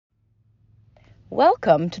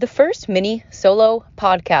Welcome to the first mini solo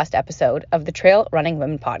podcast episode of the Trail Running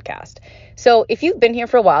Women podcast. So if you've been here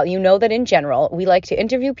for a while, you know that in general, we like to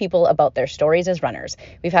interview people about their stories as runners.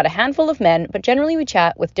 We've had a handful of men, but generally we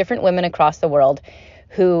chat with different women across the world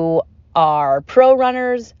who are pro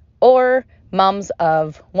runners or moms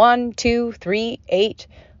of 1, 2, 3, 8,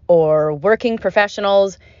 or working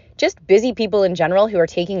professionals, just busy people in general who are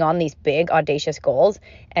taking on these big, audacious goals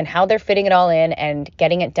and how they're fitting it all in and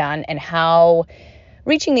getting it done and how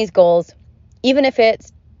reaching these goals, even if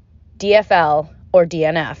it's DFL or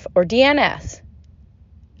DNF or DNS,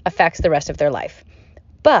 affects the rest of their life.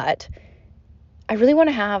 But I really want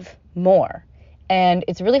to have more. And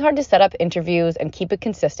it's really hard to set up interviews and keep it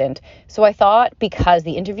consistent. So I thought because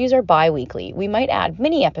the interviews are bi-weekly, we might add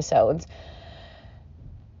mini episodes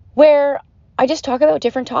where I just talk about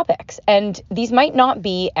different topics. And these might not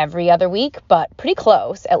be every other week, but pretty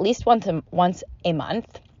close, at least once a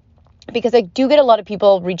month. Because I do get a lot of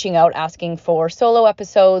people reaching out asking for solo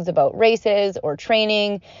episodes about races or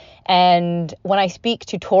training. And when I speak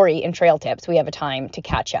to Tori in Trail Tips, we have a time to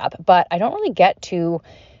catch up. But I don't really get to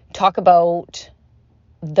talk about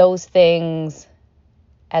those things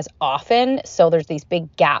as often. So there's these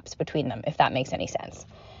big gaps between them, if that makes any sense.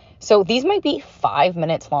 So these might be 5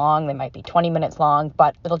 minutes long, they might be 20 minutes long,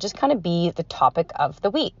 but it'll just kind of be the topic of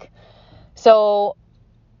the week. So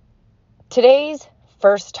today's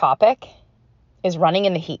first topic is running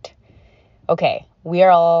in the heat. Okay, we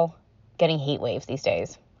are all getting heat waves these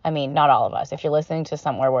days. I mean, not all of us. If you're listening to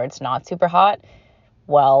somewhere where it's not super hot,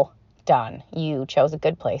 well done. You chose a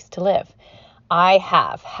good place to live. I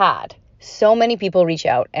have had so many people reach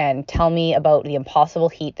out and tell me about the impossible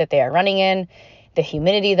heat that they are running in, the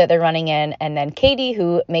humidity that they're running in. And then Katie,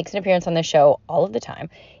 who makes an appearance on the show all of the time,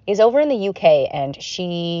 is over in the UK, and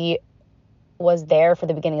she was there for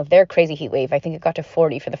the beginning of their crazy heat wave. I think it got to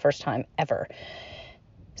 40 for the first time ever.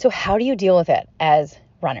 So how do you deal with it as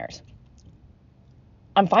runners?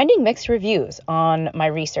 I'm finding mixed reviews on my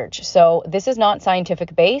research. So this is not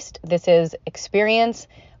scientific based. This is experience,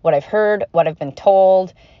 what I've heard, what I've been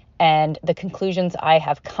told, and the conclusions I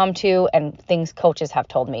have come to and things coaches have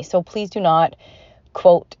told me. So please do not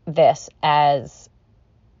quote this as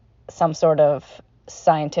some sort of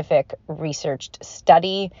scientific researched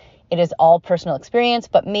study. It is all personal experience,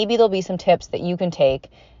 but maybe there'll be some tips that you can take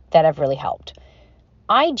that have really helped.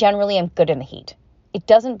 I generally am good in the heat. It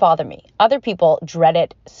doesn't bother me. Other people dread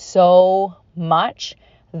it so much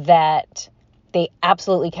that they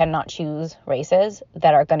absolutely cannot choose races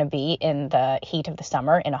that are going to be in the heat of the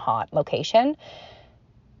summer in a hot location.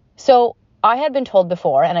 So I had been told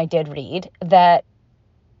before, and I did read, that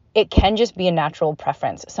it can just be a natural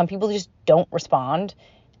preference. Some people just don't respond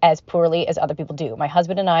as poorly as other people do. My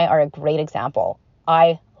husband and I are a great example.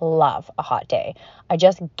 I love a hot day. I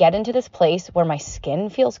just get into this place where my skin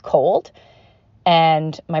feels cold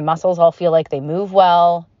and my muscles all feel like they move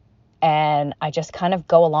well, and I just kind of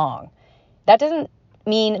go along. That doesn't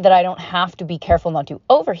mean that I don't have to be careful not to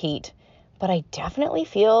overheat, but I definitely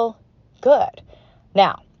feel good.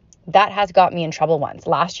 Now, that has got me in trouble once.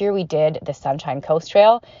 Last year we did the Sunshine Coast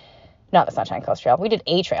Trail. Not the Sunshine Coast Trail. We did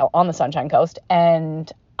a trail on the Sunshine Coast,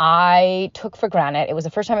 and I took for granted, it was the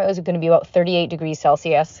first time it was going to be about 38 degrees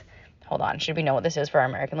Celsius. Hold on, should we know what this is for our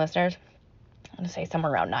American listeners? I'm going to say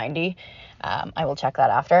somewhere around 90. I will check that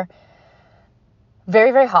after.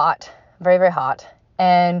 Very, very hot. Very, very hot.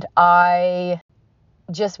 And I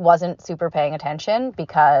just wasn't super paying attention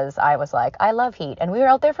because I was like, I love heat. And we were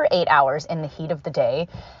out there for 8 hours in the heat of the day.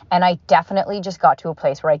 And I definitely just got to a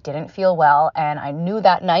place where I didn't feel well. And I knew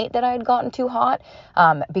that night that I had gotten too hot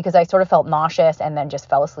because I sort of felt nauseous and then just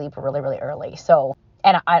fell asleep really, really early. So,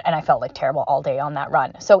 and I felt like terrible all day on that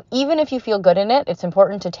run. So even if you feel good in it, it's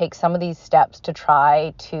important to take some of these steps to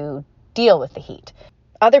try to deal with the heat.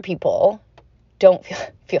 Other people don't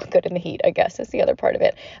feel good in the heat, I guess is the other part of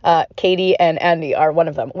it. Katie and Andy are one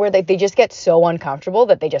of them, where they just get so uncomfortable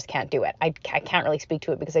that they just can't do it. I can't really speak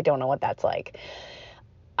to it because I don't know what that's like.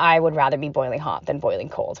 I would rather be boiling hot than boiling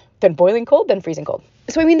cold. Than freezing cold.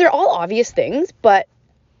 So, I mean, they're all obvious things, but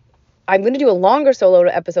I'm going to do a longer solo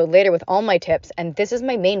episode later with all my tips, and this is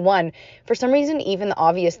my main one. For some reason, even the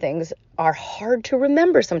obvious things are hard to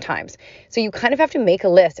remember sometimes. So you kind of have to make a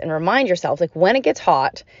list and remind yourself, like when it gets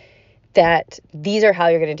hot, that these are how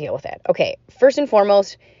you're going to deal with it. Okay, first and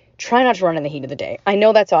foremost, try not to run in the heat of the day. I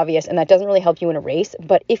know that's obvious and that doesn't really help you in a race,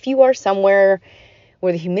 but if you are somewhere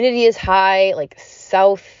where the humidity is high, like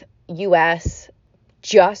South US,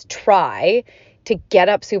 just try to get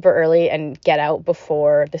up super early and get out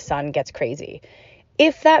before the sun gets crazy.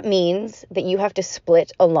 If that means that you have to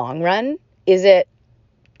split a long run, is it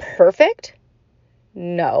perfect?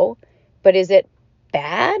 No. But is it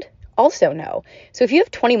bad? Also no. So if you have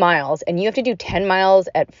 20 miles and you have to do 10 miles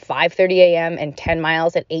at 5:30 a.m. and 10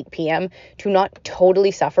 miles at 8 p.m. to not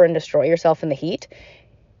totally suffer and destroy yourself in the heat,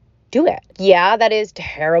 do it. Yeah, that is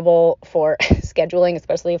terrible for scheduling,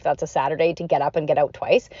 especially if that's a Saturday, to get up and get out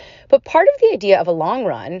twice. But part of the idea of a long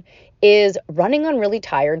run is running on really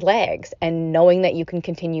tired legs and knowing that you can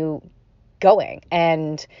continue going.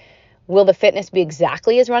 And will the fitness be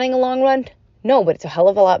exactly as running a long run? No, but it's a hell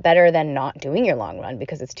of a lot better than not doing your long run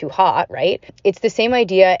because it's too hot, right? It's the same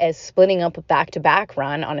idea as splitting up a back-to-back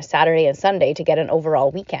run on a Saturday and Sunday to get an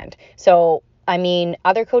overall weekend. So, I mean,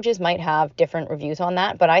 other coaches might have different reviews on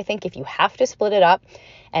that, but I think if you have to split it up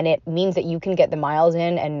and it means that you can get the miles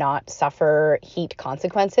in and not suffer heat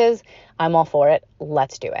consequences, I'm all for it.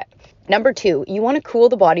 Let's do it. Number 2, you want to cool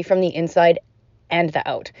the body from the inside and the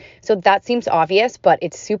out. So that seems obvious, but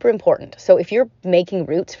it's super important. So if you're making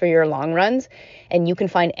routes for your long runs and you can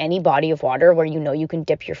find any body of water where you know you can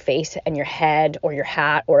dip your face and your head or your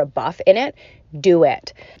hat or a buff in it, do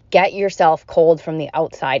it. Get yourself cold from the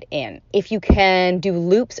outside in. If you can do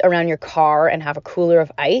loops around your car and have a cooler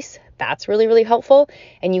of ice, that's really, really helpful.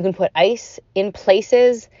 And you can put ice in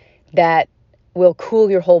places that will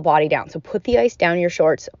cool your whole body down. So put the ice down your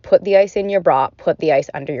shorts, put the ice in your bra, put the ice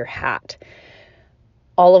under your hat.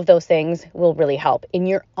 All of those things will really help. In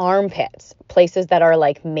your armpits, places that are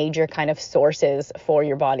like major kind of sources for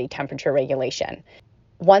your body temperature regulation.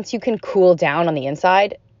 Once you can cool down on the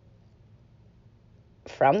inside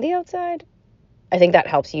from the outside, I think that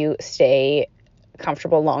helps you stay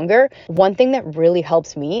comfortable longer. One thing that really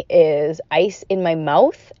helps me is ice in my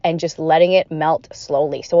mouth and just letting it melt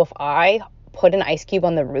slowly. So if I put an ice cube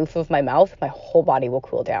on the roof of my mouth, my whole body will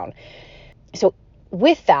cool down. So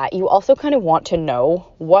with that, you also kind of want to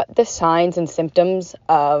know what the signs and symptoms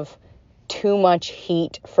of too much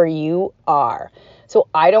heat for you are. So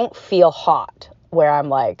I don't feel hot where I'm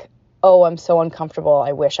like, oh, I'm so uncomfortable.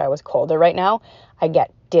 I wish I was colder right now. I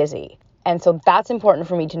get dizzy. And so that's important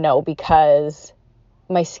for me to know because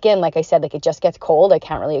my skin, like I said, like it just gets cold. I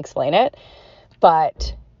can't really explain it.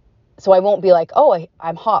 But so I won't be like, oh,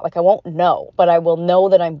 I'm hot. Like I won't know, but I will know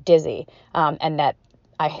that I'm dizzy and that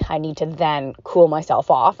I need to then cool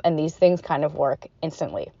myself off, and these things kind of work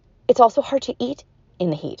instantly. It's also hard to eat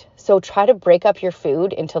in the heat. So try to break up your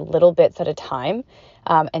food into little bits at a time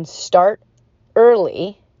and start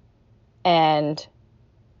early and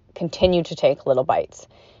continue to take little bites.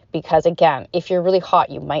 Because again, if you're really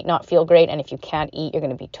hot, you might not feel great. And if you can't eat, you're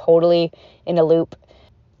going to be totally in a loop.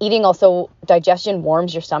 Eating also, digestion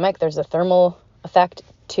warms your stomach. There's a thermogenic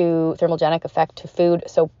effect to food.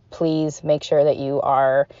 So please make sure that you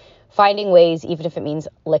are finding ways, even if it means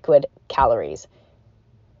liquid calories.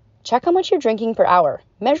 Check how much you're drinking per hour.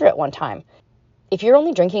 Measure it one time. If you're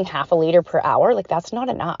only drinking half a liter per hour, like that's not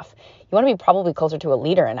enough. You want to be probably closer to a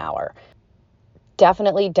liter an hour.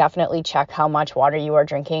 Definitely check how much water you are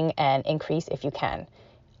drinking and increase if you can.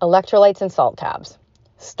 Electrolytes and salt tabs.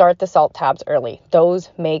 Start the salt tabs early. Those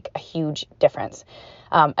make a huge difference.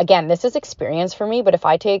 Again, this is experience for me, but if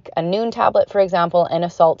I take a noon tablet, for example, and a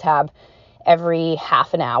salt tab every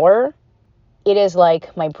half an hour, it is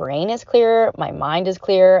like my brain is clearer, my mind is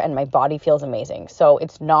clearer, and my body feels amazing. So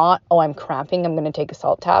it's not, oh, I'm cramping, I'm going to take a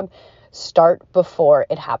salt tab. Start before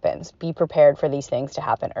it happens. Be prepared for these things to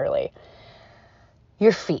happen early.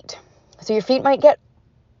 Your feet. So your feet might get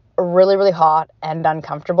really, really hot and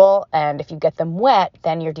uncomfortable. And if you get them wet,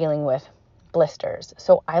 then you're dealing with blisters.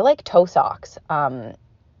 So I like toe socks,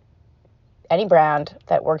 any brand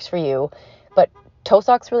that works for you, but toe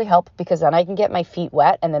socks really help because then I can get my feet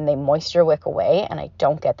wet and then they moisture wick away and I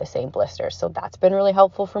don't get the same blisters. So that's been really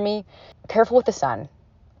helpful for me. Careful with the sun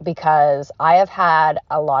because I have had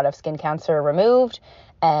a lot of skin cancer removed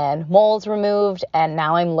and moles removed, and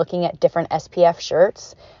now I'm looking at different SPF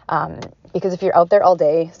shirts because if you're out there all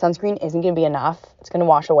day, sunscreen isn't going to be enough. It's going to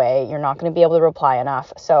wash away. You're not going to be able to apply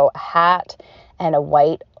enough. So a hat and a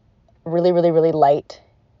white, really, really, really light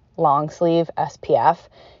long sleeve SPF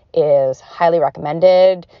is highly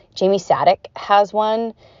recommended. Jamie Sadek has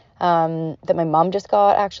one that my mom just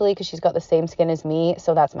got actually because she's got the same skin as me.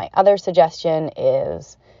 So that's my other suggestion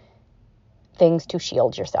is things to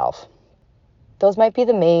shield yourself. Those might be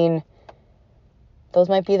the main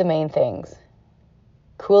things.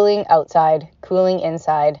 Cooling outside, cooling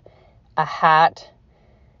inside, a hat,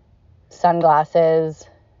 sunglasses,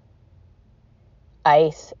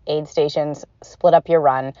 ice, aid stations, split up your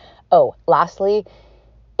run. Oh, lastly,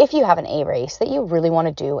 if you have an A race that you really want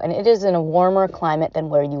to do and it is in a warmer climate than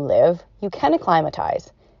where you live, you can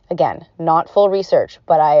acclimatize. Again, not full research,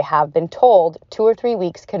 but I have been told 2 or 3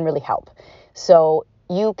 weeks can really help. So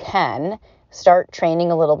you can start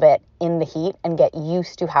training a little bit in the heat and get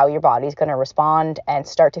used to how your body's going to respond and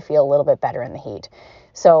start to feel a little bit better in the heat.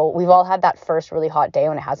 So we've all had that first really hot day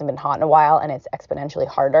when it hasn't been hot in a while and it's exponentially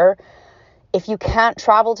harder. If you can't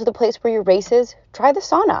travel to the place where your race is, try the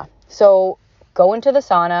sauna. So go into the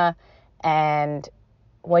sauna, and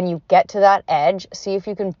when you get to that edge, see if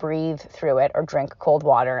you can breathe through it or drink cold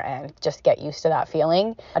water and just get used to that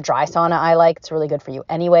feeling. A dry sauna I like, it's really good for you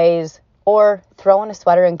anyways. Or throw on a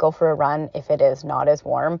sweater and go for a run if it is not as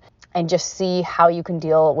warm, and just see how you can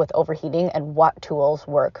deal with overheating and what tools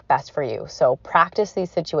work best for you. So practice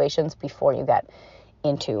these situations before you get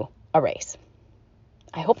into a race.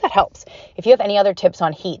 I hope that helps. If you have any other tips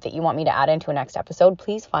on heat that you want me to add into a next episode,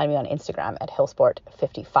 please find me on Instagram at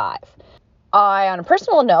hillsport55. On a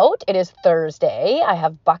personal note, it is Thursday. I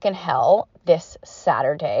have Buck in Hell this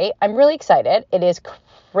Saturday. I'm really excited. It is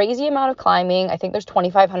crazy amount of climbing. I think there's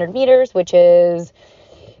 2,500 meters, which is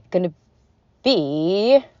going to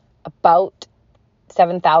be about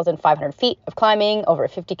 7,500 feet of climbing. Over a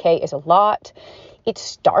 50K is a lot. It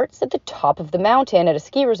starts at the top of the mountain at a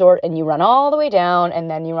ski resort, and you run all the way down,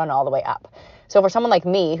 and then you run all the way up. So for someone like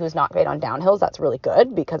me who's not great on downhills, that's really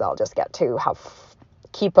good, because I'll just get to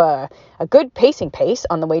keep a good pacing pace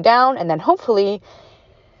on the way down, and then hopefully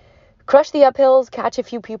crush the uphills, catch a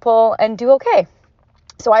few people, and do okay.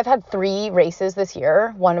 So I've had 3 races this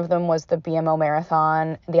year. One of them was the BMO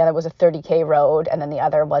marathon. The other was a 30K road. And then the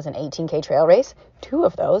other was an 18K trail race. 2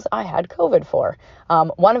 of those I had COVID for.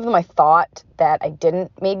 One of them I thought that I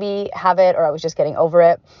didn't maybe have it, or I was just getting over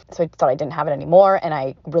it. So I thought I didn't have it anymore, and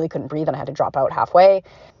I really couldn't breathe and I had to drop out halfway.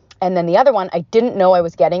 And then the other one, I didn't know I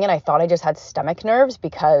was getting it. I thought I just had stomach nerves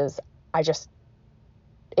because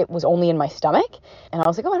it was only in my stomach. And I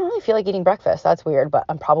was like, oh, I don't really feel like eating breakfast. That's weird, but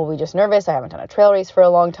I'm probably just nervous. I haven't done a trail race for a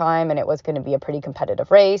long time, and it was going to be a pretty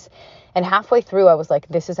competitive race. And halfway through, I was like,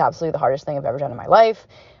 this is absolutely the hardest thing I've ever done in my life.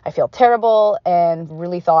 I feel terrible, and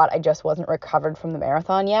really thought I just wasn't recovered from the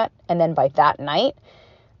marathon yet. And then by that night,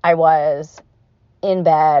 I was in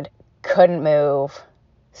bed, couldn't move,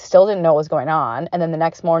 still didn't know what was going on. And then the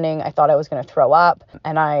next morning, I thought I was going to throw up.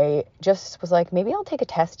 And I just was like, maybe I'll take a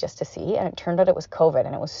test just to see. And it turned out it was COVID.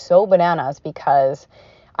 And it was so bananas because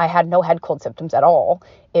I had no head cold symptoms at all,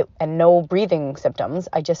 and no breathing symptoms.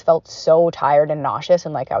 I just felt so tired and nauseous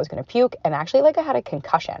and like I was going to puke, and actually like I had a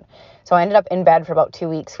concussion. So I ended up in bed for about 2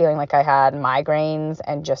 weeks feeling like I had migraines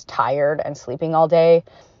and just tired and sleeping all day,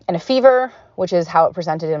 and a fever, which is how it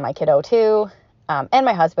presented in my kiddo too. And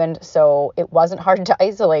my husband, so it wasn't hard to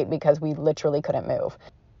isolate because we literally couldn't move.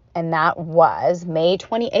 And that was May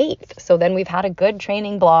 28th. So then we've had a good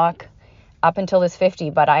training block up until this 50,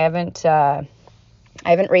 but I haven't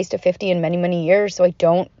raced a 50 in many, many years, so I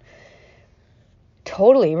don't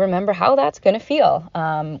totally remember how that's going to feel,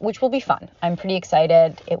 which will be fun. I'm pretty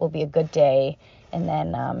excited. It will be a good day. And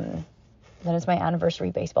then it's my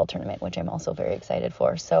anniversary baseball tournament, which I'm also very excited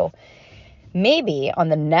for. So maybe on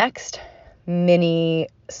the next mini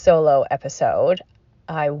solo episode,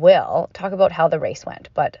 I will talk about how the race went.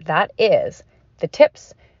 But that is the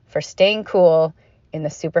tips for staying cool in the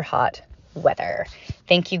super hot weather.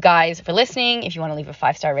 Thank you guys for listening. If you want to leave a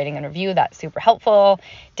 5-star rating and review, that's super helpful.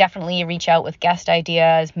 Definitely reach out with guest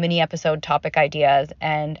ideas, mini episode topic ideas.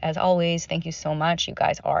 And as always, thank you so much. You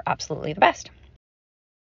guys are absolutely the best.